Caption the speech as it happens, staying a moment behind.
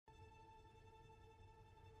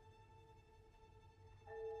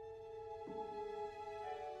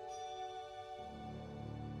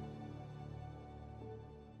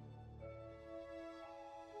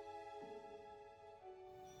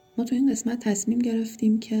ما تو این قسمت تصمیم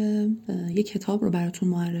گرفتیم که یک کتاب رو براتون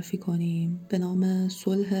معرفی کنیم به نام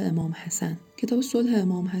صلح امام حسن. کتاب صلح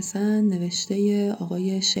امام حسن نوشته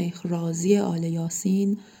آقای شیخ رازی آل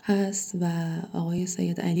یاسین هست و آقای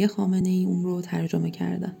سید علی خامنه‌ای اون رو ترجمه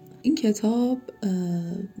کردن. این کتاب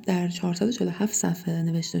در 447 صفحه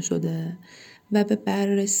نوشته شده و به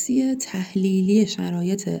بررسی تحلیلی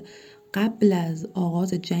شرایط قبل از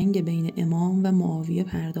آغاز جنگ بین امام و معاویه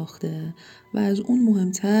پرداخته و از اون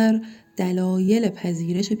مهمتر دلایل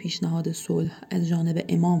پذیرش پیشنهاد صلح از جانب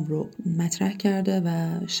امام رو مطرح کرده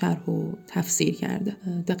و شرح و تفسیر کرده.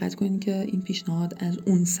 دقت کنید که این پیشنهاد از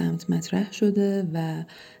اون سمت مطرح شده و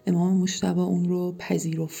امام مجتبی اون رو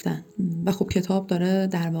پذیرفتن و خب کتاب داره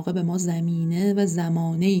در واقع به ما زمینه و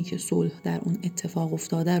زمانه‌ای که صلح در اون اتفاق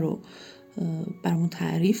افتاده رو برامون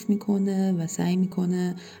تعریف میکنه و سعی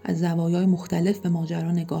میکنه از زوایای مختلف به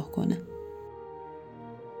ماجرا نگاه کنه.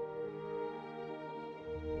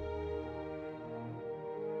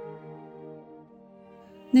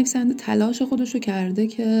 نویسنده تلاش خودشو کرده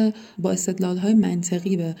که با استدلال‌های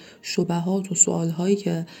منطقی به شبهات و سوال‌هایی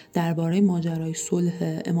که درباره ماجرای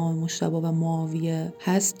صلح امام مجتبی و معاویه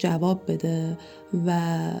هست جواب بده و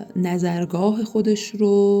نظرگاه خودش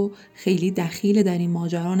رو خیلی دخیل در این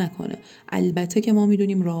ماجرا نکنه. البته که ما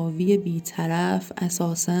میدونیم راوی بی‌طرف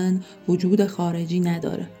اساساً وجود خارجی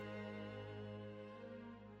نداره.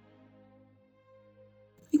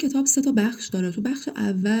 این کتاب 3 بخش داره. تو بخش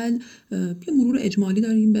اول یه مرور اجمالی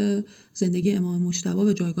داریم به زندگی امام مجتبی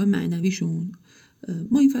و جایگاه معنویشون.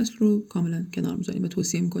 ما این فصل رو کاملا کنار میذاریم و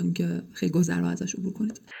توصیه میکنیم که خیلی گذرا ازش عبور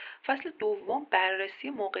کنید. فصل دوم بررسی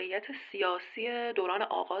موقعیت سیاسی دوران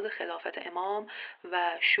آغاز خلافت امام و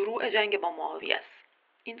شروع جنگ با معاویه است.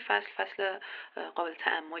 این فصل قابل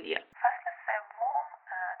تأملیه. فصل سوم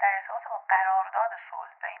در ارتباط با قرارداد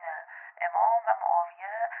صلح بین امام و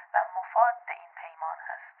معاویه و مفاد این پیمان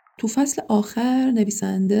هست. تو فصل آخر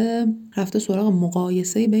نویسنده رفته سراغ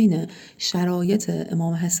مقایسه بین شرایط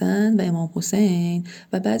امام حسن و امام حسین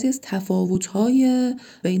و بعضی از تفاوت‌های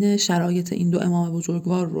بین شرایط این دو امام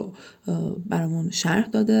بزرگوار رو برامون شرح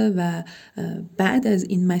داده و بعد از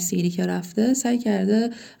این مسیری که رفته سعی کرده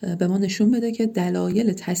به ما نشون بده که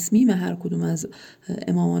دلایل تصمیم هر کدوم از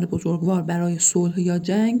امامان بزرگوار برای صلح یا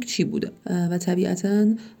جنگ چی بوده و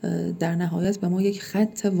طبیعتاً در نهایت به ما یک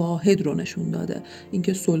خط واحد رو نشون داده،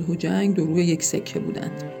 اینکه صلح و جنگ دو روی یک سکه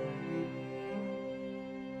بودند.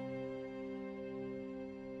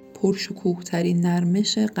 پرشکوه ترین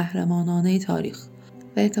نرمش قهرمانانه تاریخ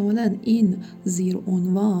و احتمالاً این زیر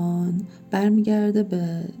عنوان برمیگرده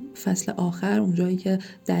به فصل آخر، اونجایی که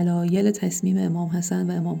دلایل تصمیم امام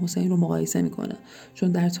حسن و امام حسین رو مقایسه میکنه،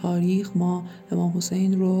 چون در تاریخ ما امام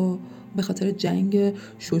حسین رو به خاطر جنگ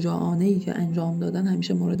شجاعانه‌ای که انجام دادن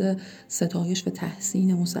همیشه مورد ستایش و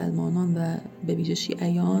تحسین مسلمانان و به ویژه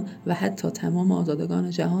شیعیان و حتی تمام آزادگان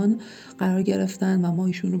جهان قرار گرفتن و ما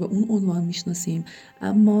ایشون رو به اون عنوان میشناسیم.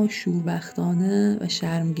 اما شوربختانه و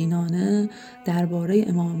شرمگینانه درباره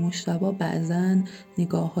امام مجتبی بعضن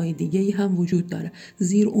نگاه‌های دیگه‌ای هم وجود داره.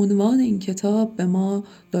 زیر عنوان این کتاب به ما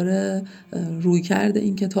داره رویکرد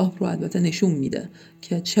این کتاب رو البته نشون میده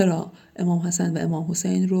که چرا امام حسن و امام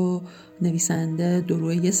حسین رو نویسنده دو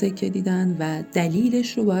روی یک سکه دیدن و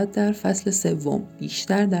دلیلش رو باید در فصل سوم،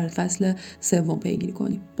 بیشتر در فصل سوم پیگیری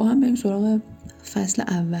کنیم. با هم بریم سراغ فصل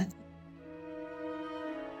اول.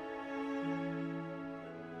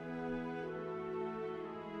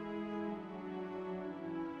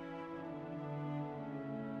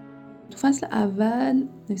 تو فصل اول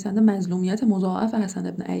نویسنده مظلومیت مضاعف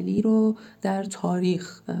حسن بن علی رو در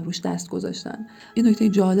تاریخ روش دست گذاشتن. این نکته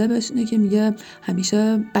جالبش اینه که میگه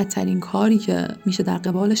همیشه بدترین کاری که میشه در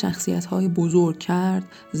قبال شخصیت‌های بزرگ کرد،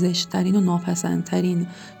 زشت‌ترین و ناپسندترین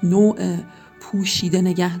نوع پوشیده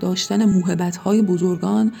نگه داشتن موهبت‌های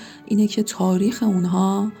بزرگان اینه که تاریخ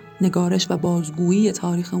اونها، نگارش و بازگویی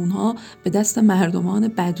تاریخ اونها به دست مردمان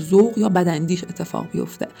بدذوق یا بداندیش اتفاق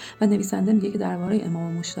بیفته و نویسنده میگه که درباره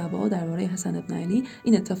امام مجتبی و درباره حسن بن علی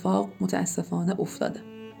این اتفاق متاسفانه افتاده.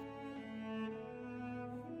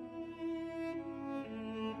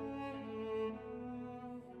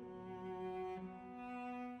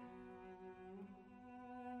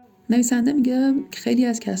 نویسنده میگه خیلی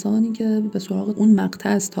از کسانی که به سراغ اون مقطع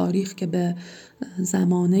از تاریخ که به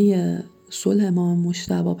زمانه صلح امام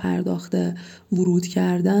مجتبی پرداخته ورود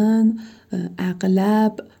کردن،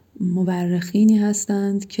 اغلب مورخینی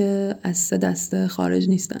هستند که از 3 دسته خارج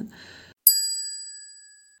نیستند.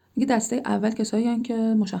 میگه دسته اول کسایی هستند که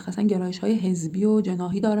مشخصا گرایش‌های حزبی و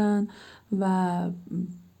جناحی دارن و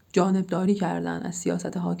جانبداری کردن از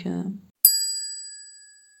سیاست حاکم.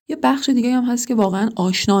 یه بخش دیگه هم هست که واقعا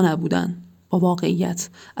آشنا نبودن با واقعیت،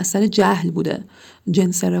 از سر جهل بوده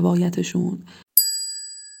جنس روایتشون.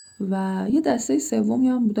 و یه دسته سومی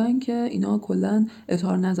هم بودن که اینا کلاً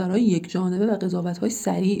اظهار نظرهای یک جانبه و قضاوت‌های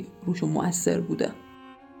سریع روشون مؤثر بوده.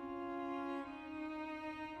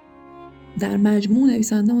 در مجموع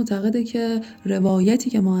نویسنده معتقده که روایتی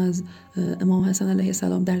که ما از امام حسن علیه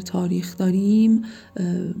السلام در تاریخ داریم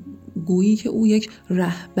گویی که او یک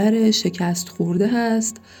رهبر شکست خورده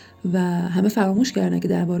هست و همه فراموش کردن که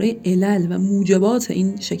درباره علل و موجبات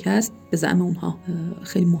این شکست، به زعم اونها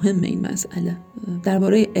خیلی مهمه این مسئله،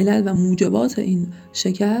 درباره علل و موجبات این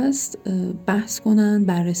شکست بحث کنن،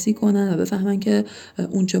 بررسی کنن و بفهمن که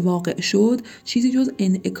اون چه واقع شد چیزی جز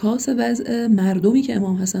انعکاس وضع مردمی که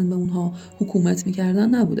امام حسن به اونها حکومت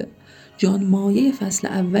میکردن نبوده. جان مایه فصل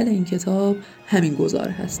اول این کتاب همین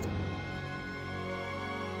گزارش هست.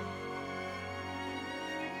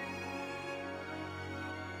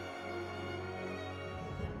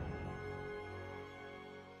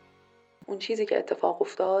 اون چیزی که اتفاق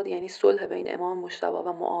افتاد، یعنی صلح بین امام مجتبی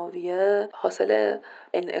و معاویه، حاصل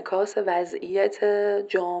انعکاس وضعیت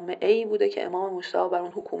جامعه‌ای بوده که امام مجتبی بر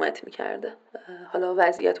اون حکومت می‌کرده. حالا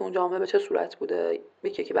وضعیت اون جامعه به چه صورت بوده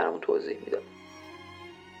یکی برامون توضیح میده.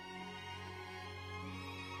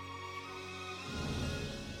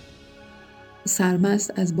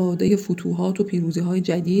 سرمست از باده فتوحات و پیروزی‌های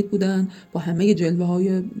جدید بودن با همه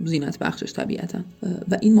جلوه‌های زینت بخشش طبیعتاً،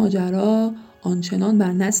 و این ماجرا آنچنان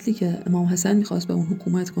بر نسلی که امام حسن میخواست به اون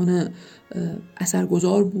حکومت کنه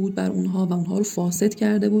اثرگذار بود بر اونها و اونها رو فاسد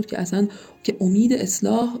کرده بود که اصلا که امید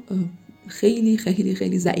اصلاح خیلی خیلی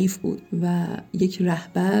خیلی ضعیف بود و یک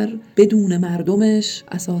رهبر بدون مردمش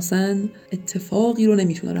اساساً اتفاقی رو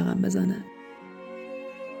نمیتونه رقم بزنه.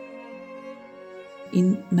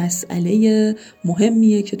 این مسئله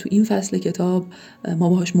مهمیه که تو این فصل کتاب ما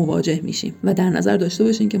باهاش مواجه میشیم و در نظر داشته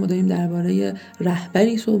باشین که ما داریم درباره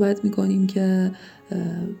رهبری صحبت میکنیم که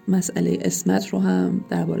مسئله عصمت رو هم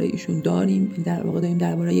درباره ایشون داریم، در واقع داریم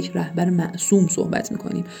درباره یک رهبر معصوم صحبت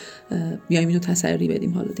میکنیم. بیایم اینو تسری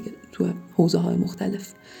بدیم حالا دیگه تو حوزه‌های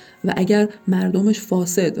مختلف. و اگر مردمش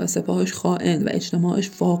فاسد و سپاهش خائن و اجتماعش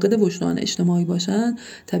فاقد وجدان اجتماعی باشن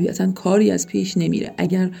طبیعتاً کاری از پیش نمیره.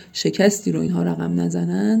 اگر شکستی رو اینها رقم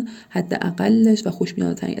نزنن حداقلش و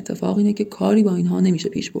خوشبینانه‌ترین اتفاق اینه که کاری با اینها نمیشه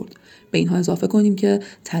پیش برد. به اینها اضافه کنیم که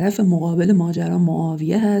طرف مقابل ماجرا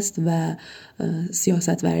معاویه هست و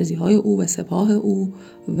سیاست ورزی های او و سپاه او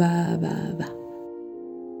و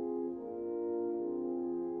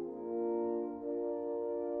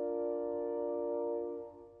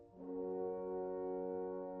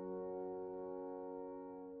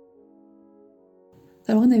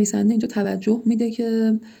در واقع نویسنده اینجا توجه میده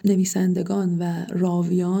که نویسندگان و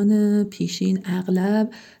راویان پیشین اغلب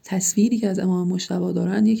تصویری که از امام مجتبی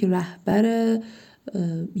دارن یک رهبر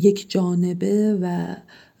یک جانبه و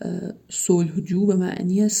صلحجو به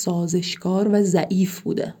معنی سازشکار و ضعیف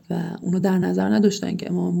بوده و اونو در نظر نداشتن که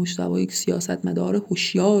امام مجتبی یک سیاستمدار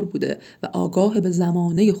هوشیار بوده و آگاه به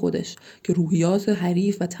زمانه خودش که روحیات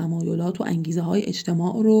حریف و تمایلات و انگیزه های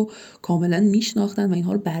اجتماع رو کاملا میشناختن و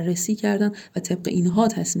اینها رو بررسی کردن و طبق اینها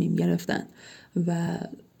تصمیم گرفتن و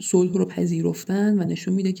صلح رو پذیرفتن و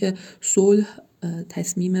نشون میده که صلح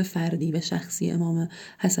تصمیم فردی و شخصی امام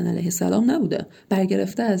حسن علیه السلام نبوده،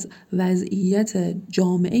 برگرفته از وضعیت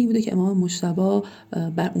جامعه‌ای بوده که امام مجتبی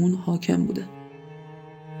بر اون حاکم بوده.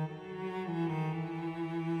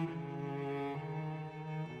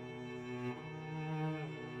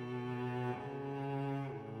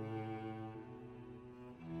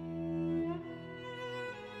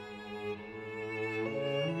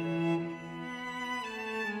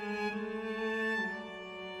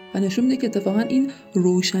 و نشون میده که اتفاقا این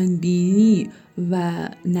روشنبینی و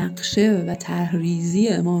نقشه و تحریزی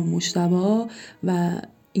امام مجتبی و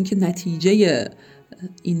اینکه نتیجه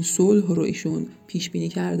این صلح رو ایشون پیش بینی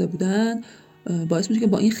کرده بودن باعث میشه که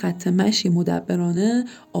با این خط مشی مدبرانه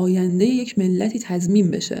آینده یک ملتی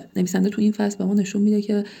تضمین بشه. نویسنده تو این فصل به ما نشون میده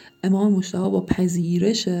که امام مجتبی با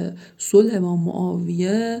پذیرش صلح با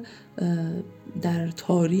معاویه در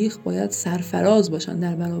تاریخ باید سرفراز باشن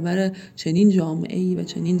در برابر چنین جامعه‌ای و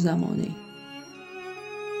چنین زمانه‌ای.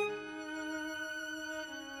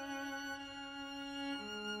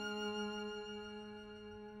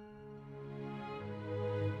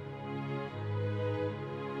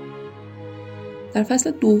 در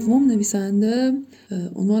فصل دوم نویسنده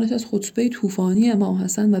عنوانش از خطبه طوفانی امام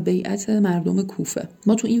حسن و بیعت مردم کوفه.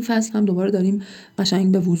 ما تو این فصل هم دوباره داریم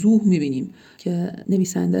قشنگ به وضوح میبینیم که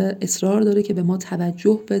نویسنده اصرار داره که به ما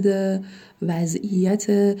توجه بده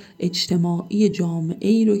وضعیت اجتماعی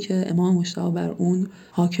جامعه‌ای رو که امام مجتبی بر اون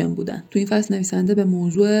حاکم بودن. تو این فصل نویسنده به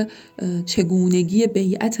موضوع چگونگی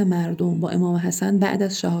بیعت مردم با امام حسن بعد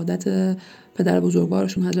از شهادت پدر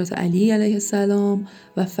بزرگوارشون حضرت علی علیه السلام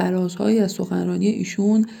و فرازهایی از سخنرانی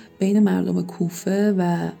ایشون بین مردم کوفه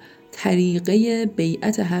و طریقه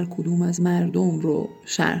بیعت هر کدوم از مردم رو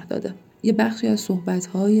شرح داده. یه بخشی از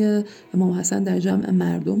صحبت‌های امام حسن در جمع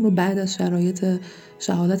مردم رو بعد از شرایط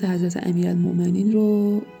شهادت حضرت امیرالمومنین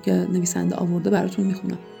رو که نویسنده آورده براتون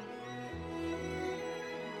میخونم.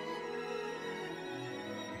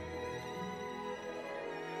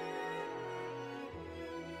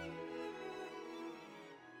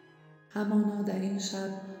 همانا در این شب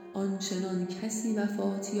آنچنان کسی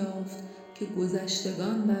وفات یافت که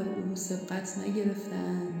گذشتگان بر او سبقت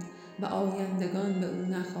نگرفتند و آیندگان به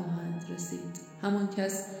او نخواهند رسید. همان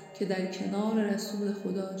کس که در کنار رسول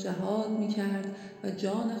خدا جهاد می‌کرد و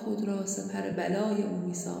جان خود را سپر بلای او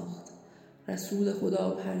می‌ساخت. رسول خدا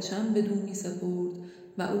پرچم بدو می‌سپرد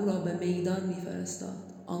و او را به میدان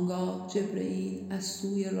می‌فرستاد. آنگاه جبرئیل از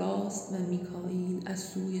سوی راست و میکائیل از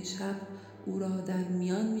سوی چپ او را در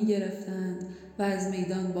میان می‌گرفتند و از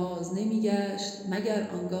میدان باز نمی‌گشت مگر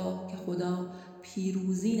آنگاه که خدا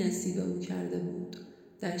پیروزی نصیب او کرده بود.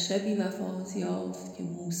 در شبی وفات یافت که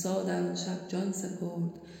موسی در آن شب جان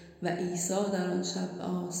سپرد و عیسی در آن شب به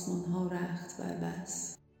آسمان‌ها رخت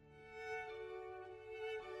بربست.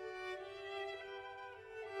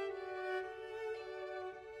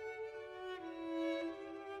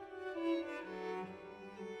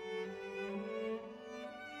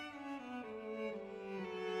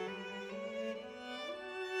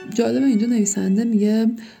 جالبه اینجا نویسنده میگه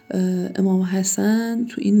امام حسن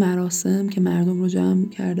تو این مراسم که مردم رو جمع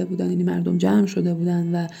کرده بودن، یعنی مردم جمع شده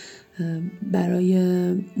بودن و برای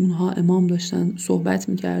اونها امام داشتن صحبت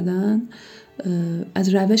میکردن،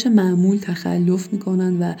 از روش معمول تخلف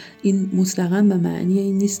میکنن و این مطلقاً به معنی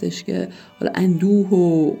این نیستش که حالا اندوه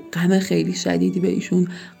و غم خیلی شدیدی به ایشون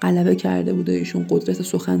غلبه کرده بوده، ایشون قدرت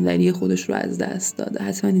سخنوری خودش رو از دست داده.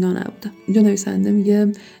 حتما اینا نبوده. اینجا نویسنده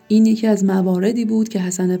میگه این یکی از مواردی بود که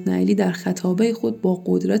حسن ابن علی در خطابه خود با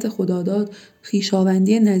قدرت خداداد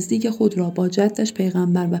خویشاوندی نزدیک خود را با جدش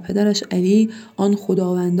پیغمبر و پدرش علی آن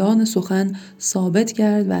خداوندان سخن ثابت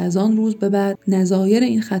کرد و از آن روز به بعد نظایر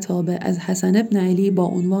این خطابه از حسن ابن علی با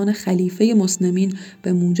عنوان خلیفه مسلمین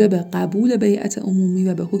به موجب قبول بیعت عمومی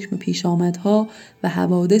و به حکم پیشامدها و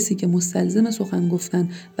حوادثی که مستلزم سخن گفتن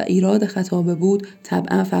و ایراد خطابه بود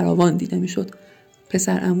طبعا فراوان دیده میشد.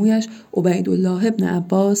 پسر عمویش عبیدالله ابن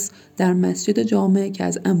عباس در مسجد جامع که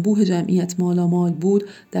از انبوه جمعیت مالامال بود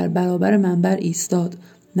در برابر منبر ایستاد.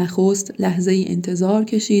 نخست لحظه ای انتظار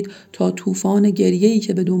کشید تا طوفان گریه‌ای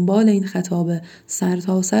که به دنبال این خطابه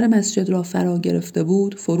سرتاسر مسجد را فرا گرفته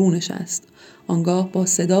بود فرو نشست. آنگاه با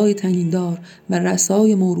صدای طنیندار و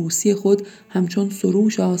رسای موروثی خود همچون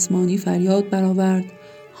سروش آسمانی فریاد برآورد: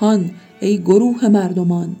 هان ای گروه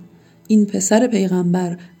مردمان، این پسر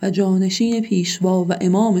پیغمبر و جانشین پیشوا و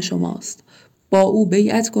امام شماست. با او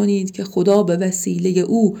بیعت کنید که خدا به وسیله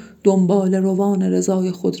او دنبال روان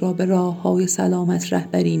رضای خود را به راه‌های سلامت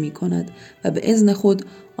رهبری می کند و به اذن خود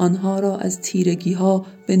آنها را از تیرگی‌ها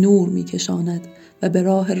به نور می کشاند و به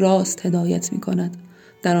راه راست هدایت می کند.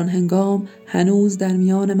 در آن هنگام هنوز در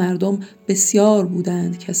میان مردم بسیار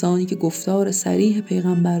بودند کسانی که گفتار صریح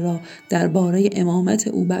پیغمبر را درباره امامت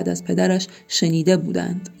او بعد از پدرش شنیده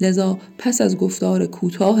بودند. لذا پس از گفتار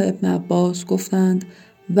کوتاه ابن عباس گفتند: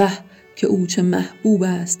 وه که او چه محبوب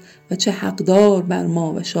است و چه حقدار بر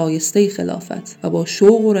ما و شایسته خلافت، و با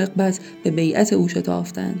شوق و رغبت به بیعت او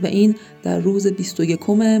شتافتند و این در روز 21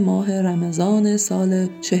 ماه رمضان سال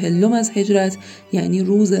 40 از هجرت، یعنی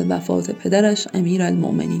روز وفات پدرش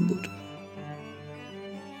امیرالمومنین بود.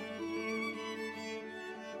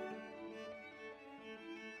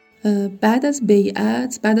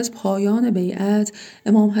 بعد از پایان بیعت،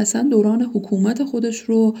 امام حسن دوران حکومت خودش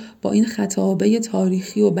رو با این خطابه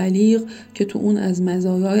تاریخی و بلیغ که تو اون از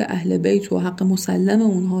مزایای اهل بیت و حق مسلم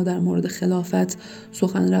اونها در مورد خلافت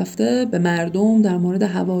سخن رفته، به مردم در مورد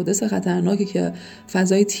حوادث خطرناکی که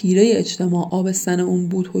فضای تیره اجتماع آبستن اون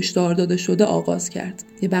بود هشدار داده شده آغاز کرد.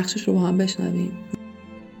 یه بخشش رو با هم بشنویم.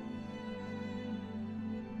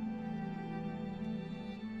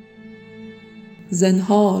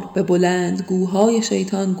 زنهار به بلندگوهای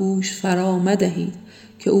شیطان گوش فرا مدهید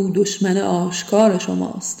که او دشمن آشکار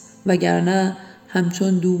شماست، وگرنه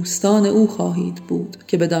همچون دوستان او خواهید بود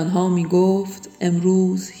که بدانها می گفت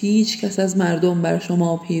امروز هیچ کس از مردم بر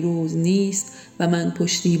شما پیروز نیست و من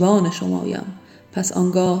پشتیبان شمایم. پس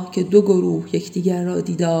آنگاه که دو گروه یکدیگر را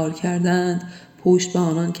دیدار کردند پشت به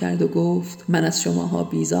آنان کرد و گفت من از شماها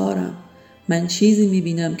بیزارم. من چیزی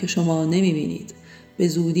میبینم که شما نمیبینید. به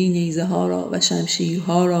زودی نیزه ها را و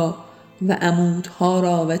شمشیرها را و عمودها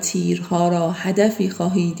را و تیرها را هدفی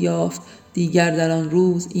خواهید یافت. دیگر در آن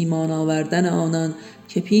روز ایمان آوردن آنان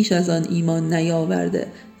که پیش از آن ایمان نیاورده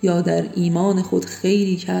یا در ایمان خود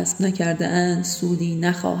خیری کسب نکرده اند سودی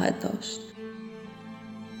نخواهد داشت.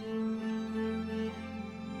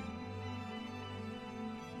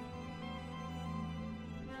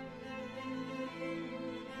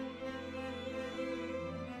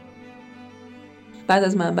 بعد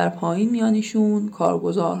از منبر پایین میان ایشون،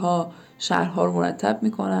 کارگزارها شهرها رو مرتب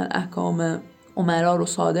میکنن، احکام امرا رو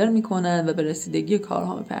صادر میکنن و به رسیدگی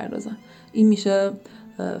کارها میپردازن. این میشه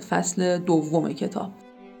فصل دوم کتاب.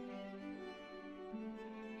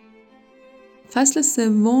 فصل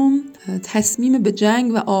سوم تصمیم به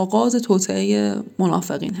جنگ و آغاز توطئه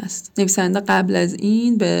منافقین هست. نویسنده قبل از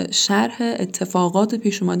این به شرح اتفاقات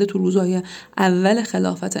پیش اومده تو روزهای اول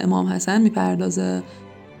خلافت امام حسن میپردازه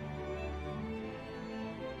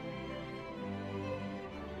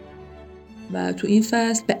و تو این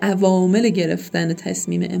فصل به عوامل گرفتن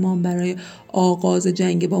تصمیم امام برای آغاز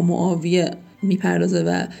جنگ با معاویه میپردازه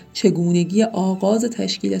و چگونگی آغاز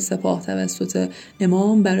تشکیل سپاه توسط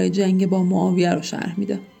امام برای جنگ با معاویه رو شرح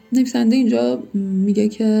میده. نویسنده اینجا میگه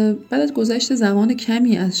که بعد از گذشت زمان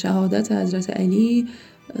کمی از شهادت حضرت علی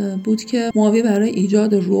بود که معاویه برای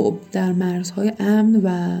ایجاد رعب در مرزهای امن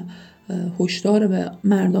و هشدار به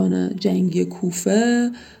مردان جنگی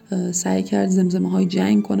کوفه سعی کرد زمزمه های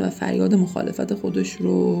جنگ کنه و فریاد مخالفت خودش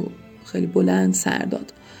رو خیلی بلند سر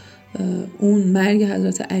داد. اون مرگ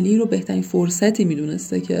حضرت علی رو بهترین فرصتی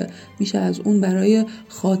میدونسته که میشه از اون برای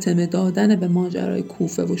خاتمه دادن به ماجرای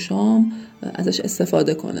کوفه و شام ازش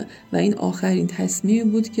استفاده کنه و این آخرین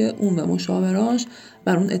تصمیم بود که اون و مشاوراش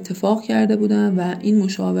بر اون اتفاق کرده بودن و این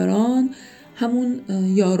مشاوران همون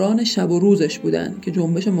یاران شب و روزش بودن که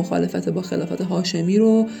جنبش مخالفت با خلافت هاشمی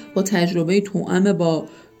رو با تجربه توأم با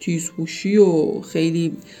تیزهوشی و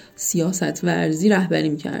خیلی سیاست ورزی رهبری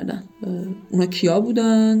می‌کردن. اونا کیا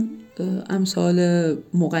بودن؟ امثال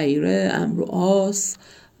مغیره، عمرو عاص،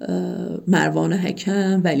 مروان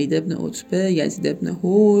حکم، ولید ابن عتبه، یزید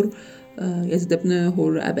ابن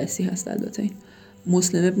هور عبسی هست البته،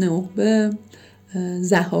 مسلم ابن عقبه،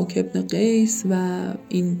 ضحاک ابن قیس و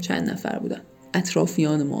این چند نفر بودن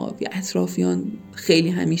اطرافیان معاویه. اطرافیان خیلی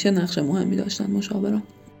همیشه نقش مهمی داشتن مشاوران.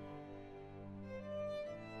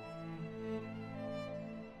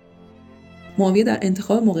 معاویه در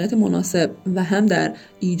انتخاب موقعیت مناسب و هم در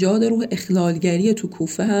ایجاد روح اخلالگری تو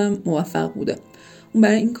کوفه هم موفق بوده. اون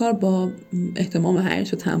برای این کار با اهتمام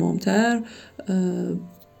هرچه تمامتر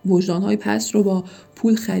وجدانهای پست رو با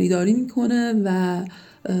پول خریداری میکنه و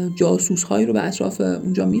جاسوس هایی رو به اطراف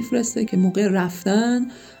اونجا میفرسته که موقع رفتن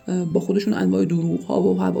با خودشون انواع دروغ ها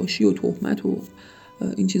و حواشی و تهمت و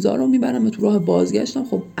این چیزا رو میبرن و تو راه بازگشتن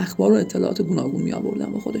خب اخبار و اطلاعات گوناگون می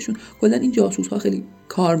آوردن با خودشون. کلا این جاسوس ها خیلی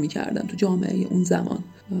کار میکردن تو جامعه اون زمان،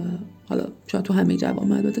 حالا شاید تو همه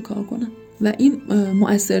جوامع البته کار کنن و این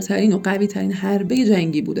مؤثرترین و قوی ترین حربه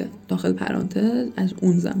جنگی بوده داخل پرانتز از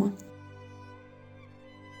اون زمان.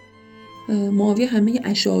 معاویه همه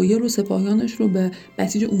عشایر و سپاهیانش رو به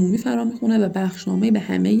بسیج عمومی فرا میخونه و بخشنامه به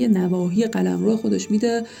همه نواحی قلمرو خودش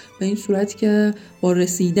میده به این صورت که با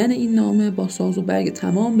رسیدن این نامه با ساز و برگ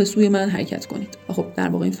تمام به سوی من حرکت کنید. و خب در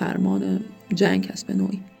واقع این فرمان جنگ هست به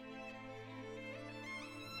نوعی.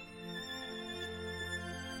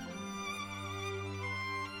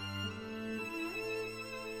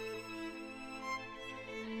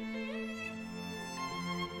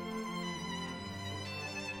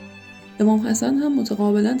 امام حسن هم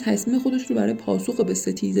متقابلا تصمیم خودش رو برای پاسخ به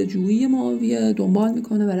ستیزه جویی معاویه دنبال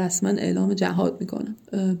میکنه و رسما اعلام جهاد میکنه.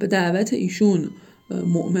 به دعوت ایشون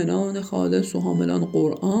مؤمنان خالص و حاملان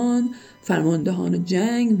قرآن، فرماندهان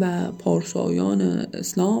جنگ و پارسایان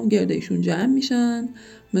اسلام گرد ایشون جمع میشن،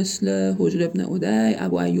 مثل حجر ابن عدی،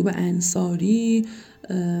 ابو ایوب انصاری،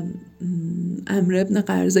 عمرو ابن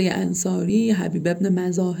قرزه انصاری، حبیب ابن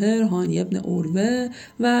مظاهر، هانی ابن عروه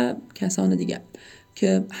و کسان دیگر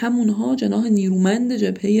که همونها جناح نیرومند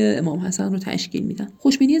جبهه امام حسن رو تشکیل میدن.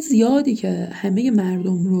 خوشبینی زیادی که همه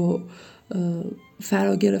مردم رو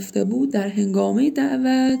فرا گرفته بود در هنگامه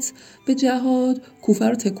دعوت به جهاد کوفه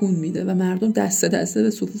رو تکون میده و مردم دسته دسته به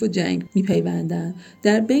صفوف جنگ میپیوندن.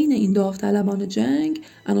 در بین این داوطلبان جنگ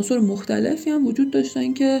عناصر مختلفی هم وجود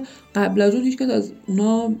داشتن که قبل از اون هیچکس از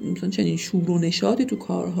اونا مثلا چنین شور و نشاطی تو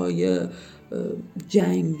کارهای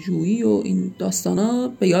جنگجویی و این داستانا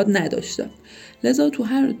به یاد نداشته. لذا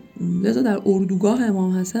در اردوگاه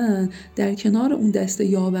امام حسن در کنار اون دسته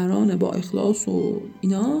یاوران با اخلاص و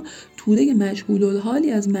اینا، توده مجهول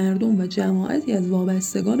الحالی از مردم و جماعتی از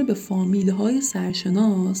وابستگان به فامیل‌های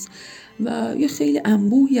سرشناس و یه خیلی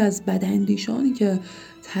انبوهی از بداندیشانی که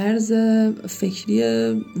طرز فکری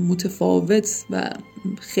متفاوت و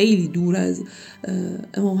خیلی دور از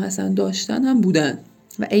امام حسن داشتن هم بودن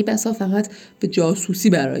و ای بسا فقط به جاسوسی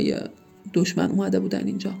برای دشمن اومده بودن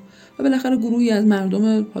اینجا. و بالاخره گروهی از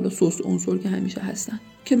مردم حالا سست عنصر که همیشه هستن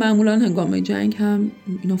که معمولا هنگام جنگ هم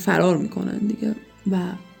اینا فرار میکنن دیگه و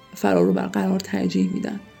فرار رو برقرار ترجیح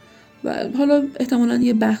میدن و حالا احتمالاً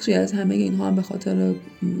یه بخشی از همه اینها هم به خاطر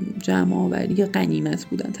جمع آوری غنیمت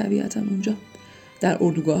بودن طبیعتاً اونجا در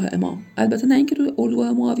اردوگاه امام. البته نه اینکه تو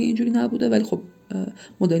اردوگاه معاویه اینجوری نبوده، ولی خب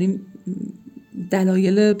ما داریم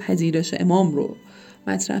دلایل پذیرش امام رو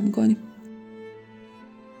مطرح میکنیم.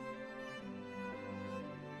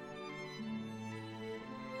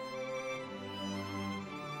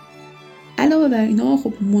 علاوه بر اینا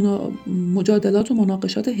خب مجادلات و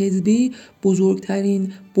مناقشات حزبی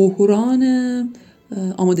بزرگترین بحران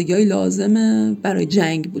آمادگی‌های لازم برای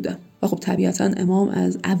جنگ بوده و خب طبیعتاً امام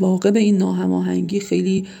از عواقب این ناهماهنگی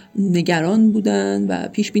خیلی نگران بودن و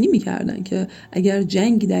پیش بینی می‌کردن که اگر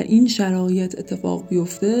جنگ در این شرایط اتفاق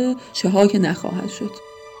بیفته چه ها که نخواهد شد.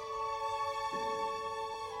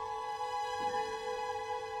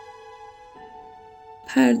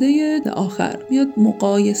 پرده آخر میاد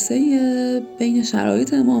مقایسه بین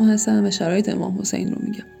شرایط امام حسن و شرایط امام حسین رو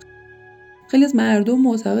میگه. خیلی از مردم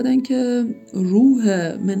معتقدن که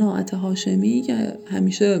روح مناعت هاشمی که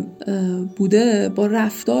همیشه بوده با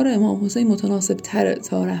رفتار امام حسین متناسب تره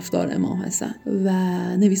تا رفتار امام حسن و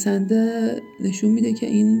نویسنده نشون میده که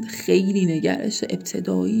این خیلی نگرش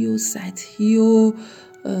ابتدایی و سطحی و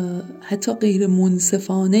حتی غیر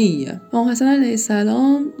منصفانه ایه. امام حسن علیه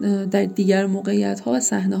السلام در دیگر موقعیت‌ها و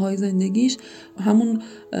صحنه‌های زندگیش همون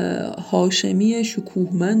هاشمی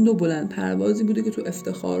شکوهمند و بلند پروازی بوده که تو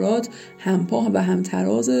افتخارات همپاه و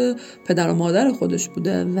همتراز پدر و مادر خودش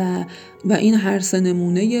بوده و این هر سه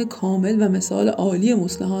نمونه کامل و مثال عالی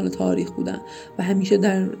مصلحان تاریخ بودن و همیشه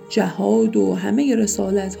در جهاد و همه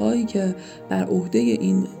رسالت‌هایی که بر عهده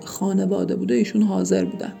این خانواده بوده ایشون حاضر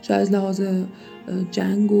بودن، چه از لحاظ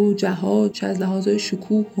جنگ و جهاد، چه از لحاظ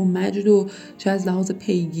شکوه و مجد و چه از لحاظ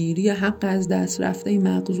پیگیری حق از دست رفته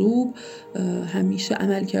مغصوب، همیشه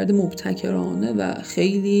عملکرد مبتکرانه و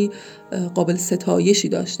خیلی قابل ستایشی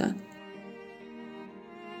داشتن.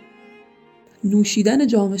 نوشیدن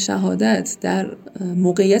جام شهادت در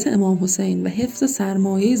موقعیت امام حسین و حفظ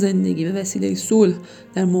سرمایه زندگی به وسیله صلح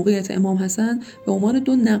در موقعیت امام حسن به عنوان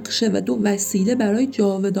دو نقشه و دو وسیله برای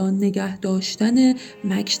جاودان نگه داشتن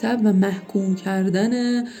مکتب و محکوم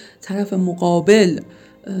کردن طرف مقابل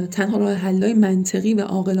تنها راه حل‌های منطقی و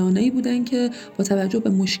عاقلانه‌ای بودن که با توجه به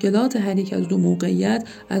مشکلات هر یک از دو موقعیت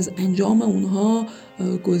از انجام اونها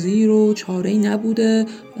گزیر و چاره‌ای نبوده.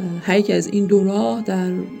 هر یک از این دو راه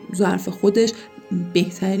در ظرف خودش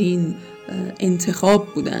بهترین انتخاب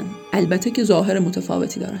بودن، البته که ظاهر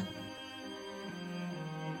متفاوتی دارن.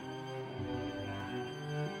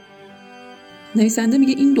 نویسنده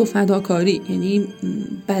میگه این دو فداکاری، یعنی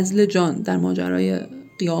بذل جان در ماجرای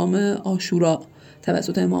قیام عاشورا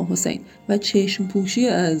توسط امام حسین و چشم پوشی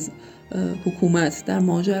از حکومت در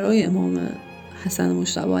ماجرای امام حسن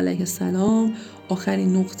مجتبی علیه السلام،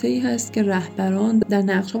 آخرین نقطه‌ای هست که رهبران در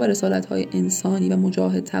نقش‌ها و رسالت‌های انسانی و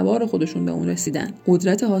مجاهد تبار خودشون به اون رسیدن.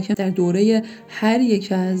 قدرت حاکم در دوره هر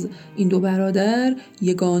یک از این دو برادر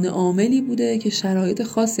یگانه عاملی بوده که شرایط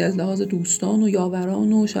خاصی از لحاظ دوستان و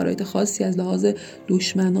یاوران و شرایط خاصی از لحاظ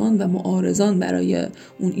دشمنان و معارضان برای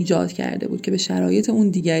اون ایجاد کرده بود که به شرایط اون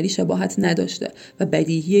دیگری شباهت نداشته و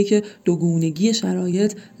بدیهیه که دوگونگی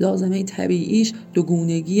شرایط لازمه طبیعیش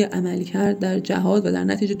دوگونگی عملکرد در جهاد و در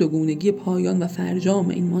نتیجه دوگونگی پایان و فرجام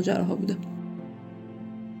این ماجراها بوده.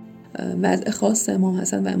 وضع خاص امام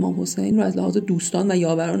حسن و امام حسین رو از لحاظ دوستان و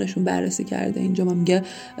یاورانشون بررسی کرده. اینجا میگه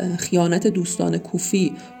خیانت دوستان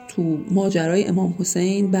کوفی تو ماجرای امام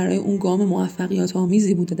حسین برای اون گام موفقیت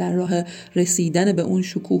آمیزی بوده در راه رسیدن به اون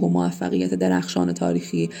شکوه و موفقیت درخشان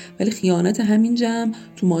تاریخی، ولی خیانت همین جمع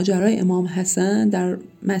تو ماجرای امام حسن در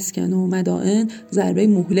مسکن و مدائن ضربه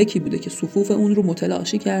مهلکی بوده که صفوف اون رو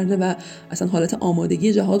متلاشی کرده و اصلا حالت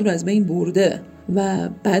آمادگی جهاد رو از بین برده. و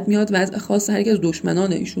بعد میاد وضع خاص هر یک از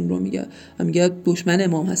دشمنان ایشون رو میگه دشمن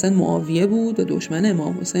امام حسن معاویه بود و دشمن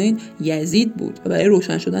امام حسین یزید بود و برای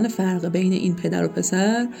روشن شدن فرق بین این پدر و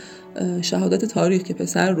پسر شهادت تاریخ که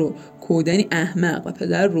پسر رو کودنی احمق و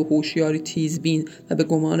پدر رو هوشیاری تیزبین و به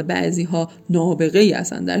گمان بعضی ها نابغه‌ای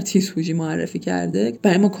اصلا در تیزهوشی معرفی کرده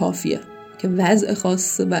برای ما کافیه که وضع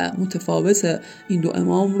خاص و متفاوت این دو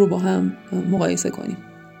امام رو با هم مقایسه کنیم.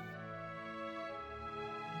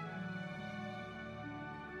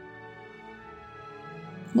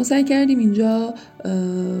 ما سعی کردیم اینجا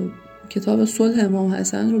کتاب صلح امام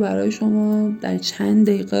حسن رو برای شما در چند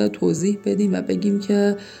دقیقه توضیح بدیم و بگیم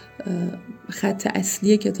که خط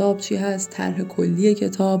اصلی کتاب چی هست، طرح کلی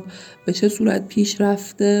کتاب به چه صورت پیش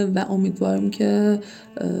رفته و امیدواریم که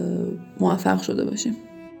موفق شده باشیم.